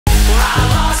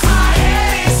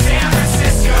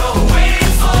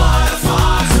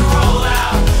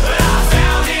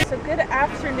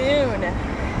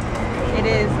It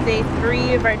is day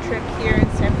 3 of our trip here in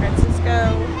San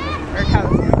Francisco, or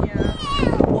California.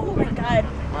 Oh my god.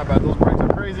 My bad, those brakes are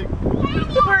crazy.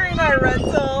 We're in our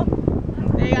rental.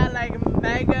 They got like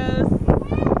mega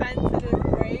sensitive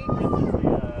brakes.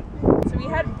 So we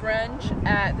had brunch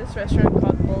at this restaurant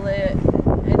called Bullet,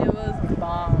 and it was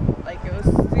bomb. Like, it was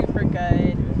super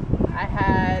good. I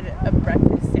had a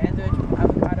breakfast sandwich with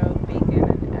avocado, bacon,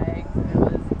 and eggs, and it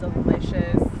was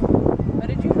delicious. What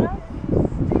did you have?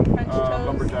 French toast?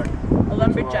 Lumberjack. A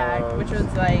lumberjack, which was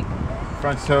like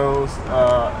French toast,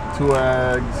 2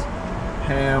 eggs,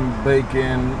 ham,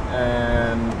 bacon,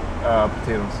 and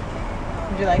potatoes.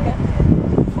 Did you like it?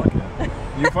 Fuck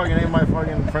yeah. You fucking ate my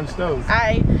fucking French toast.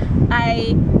 I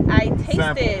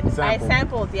tasted, I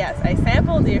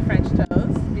sampled your French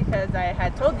toast because I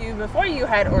had told you before you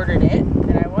had ordered it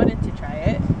that I wanted to try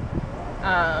it.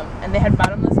 And they had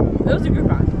bottomless, it was a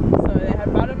Groupon. So they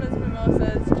had bottomless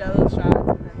mimosas, jello shots,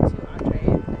 and then 2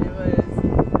 entrees. And it was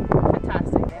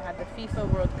fantastic. They had the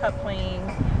FIFA World Cup playing,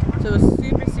 so it was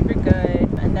super, super good.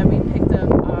 And then we picked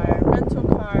up our rental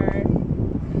car,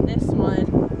 and this one.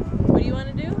 What do you want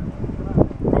to do?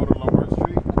 Go to Lombard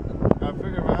Street. I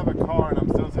figure if I have a car and I'm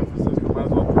still in San Francisco, might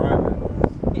as well drive it.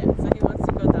 Yeah, so he wants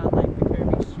to go down like the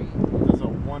Kirby Street. There's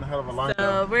one hell of a line.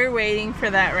 So we're waiting for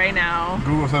that right now.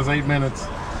 Google says 8 minutes.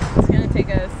 It's gonna take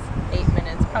us 8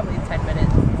 minutes, probably 10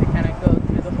 minutes to kind of go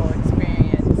through the whole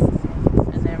experience,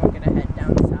 and then we're gonna head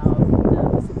down south the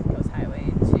Pacific Coast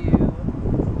Highway to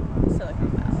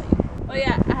Silicon Valley. Oh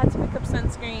yeah, I had to pick up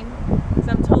sunscreen because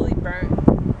I'm totally burnt.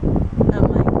 I'm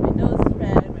like, my nose is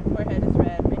red, my forehead is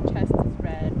red, my chest is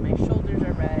red, my shoulders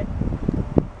are red.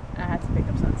 I had to pick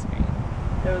up sunscreen.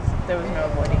 There was no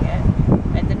avoiding it.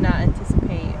 I did not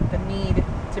anticipate the need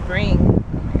to bring. Oh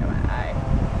my god, my eye.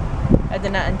 I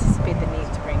did not anticipate the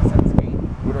need to bring sunscreen.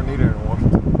 We don't need it in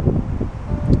Washington.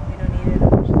 We don't need it in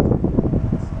Washington.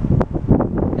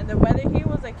 And the weather here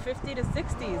was like 50 to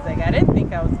 60s. Like, I didn't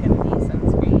think I was going to need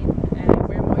sunscreen. And I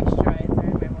wear moisturizer,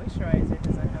 and my moisturizer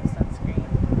doesn't have sunscreen.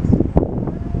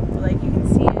 So, like, you can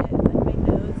see it. Like, my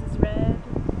nose is red.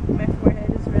 My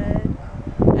forehead is red.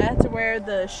 I had to wear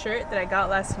the shirt that I got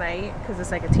last night because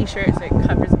it's like a t-shirt, so it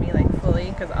covers me like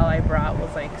fully because all I brought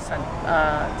was like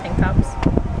tank tops.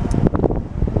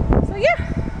 So yeah,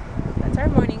 that's our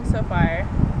morning so far.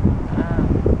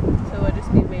 So we'll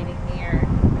just be waiting here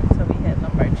until we hit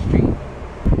Lombard Street.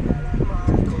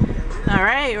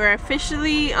 Alright, we're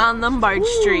officially on Lombard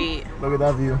Street. Look at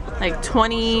that view. Like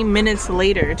 20 minutes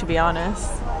later, to be honest.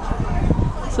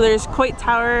 So there's Coit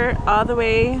Tower all the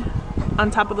way on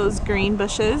top of those green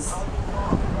bushes.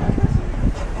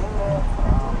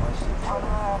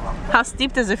 How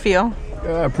steep does it feel?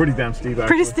 Yeah, pretty damn steep actually.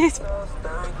 Pretty steep.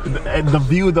 The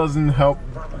view doesn't help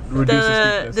reduce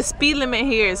the steepness. The speed limit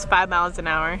here is 5 miles an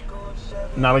hour.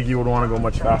 Not like you would want to go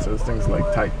much faster. This thing's like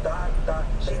tight.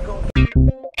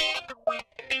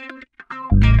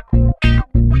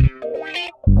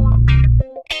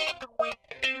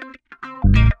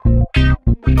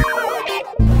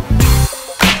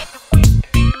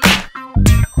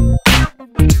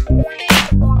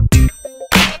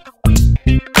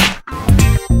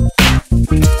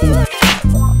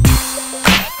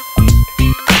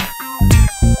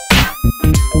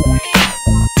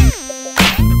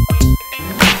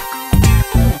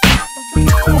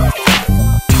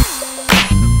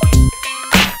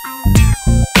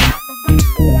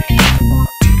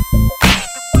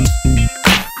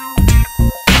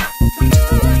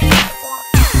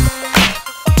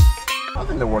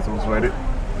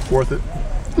 Worth it.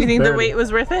 You think the wait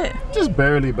was worth it? Just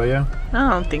barely, but yeah.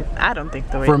 I don't think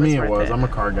the wait was worth it. For me it was. I'm a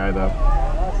car guy though.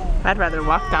 I'd rather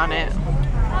walk down it.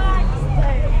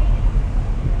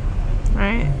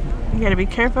 Alright. You gotta be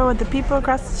careful with the people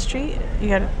across the street.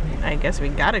 I guess we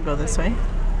gotta go this way.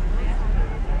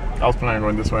 I was planning on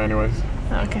going this way anyways.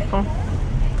 Okay, cool.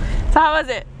 So how was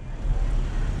it?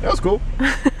 It was cool.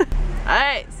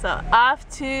 Alright, so off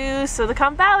to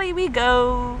Silicon Valley we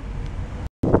go.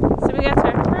 So we got to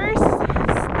our first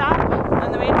stop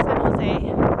on the way to San Jose,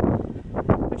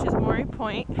 which is Maury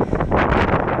Point.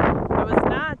 I was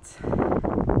not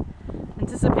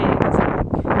anticipating this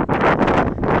hike.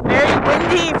 Very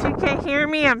windy. If you can't hear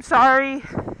me, I'm sorry.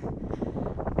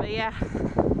 But yeah.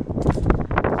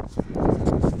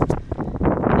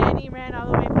 Danny ran all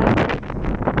the way back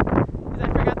because I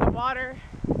forgot the water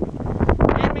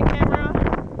and my camera.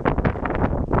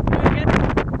 It was good.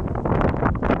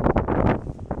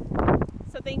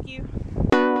 So thank you.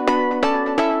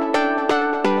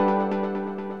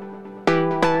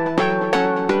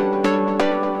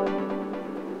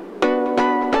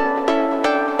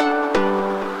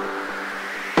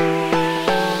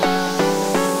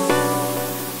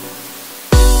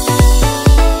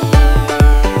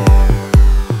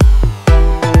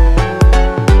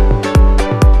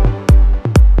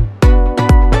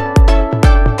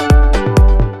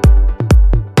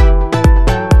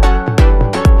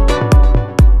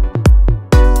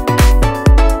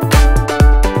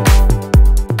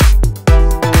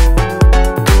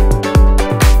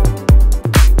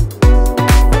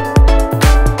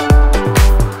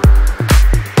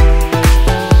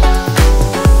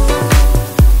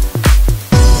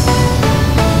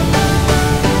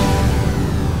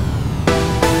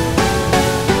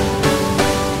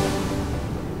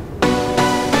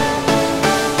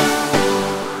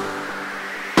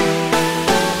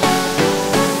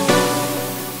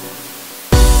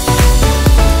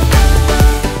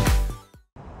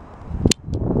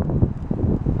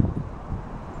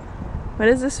 What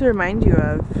does this remind you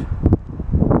of?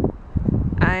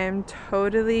 I am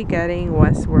totally getting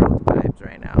Westworld vibes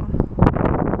right now.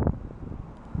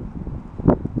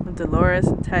 With Dolores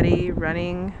and Teddy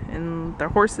running and their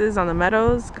horses on the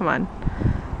meadows. Come on.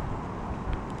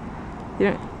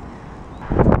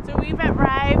 So we've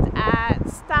arrived at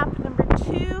stop number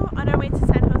 2 on our way to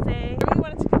San Jose. I really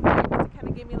wanted to come here because it kind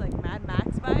of gave me like Mad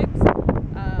Max vibes.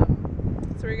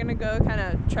 So we're gonna go kind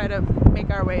of try to make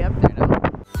our way up there now.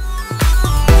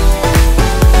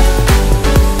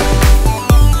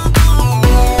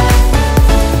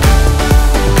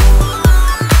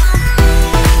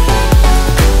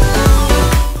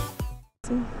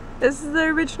 This is the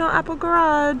original Apple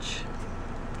garage.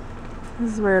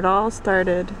 This is where it all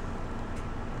started.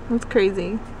 It's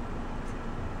crazy.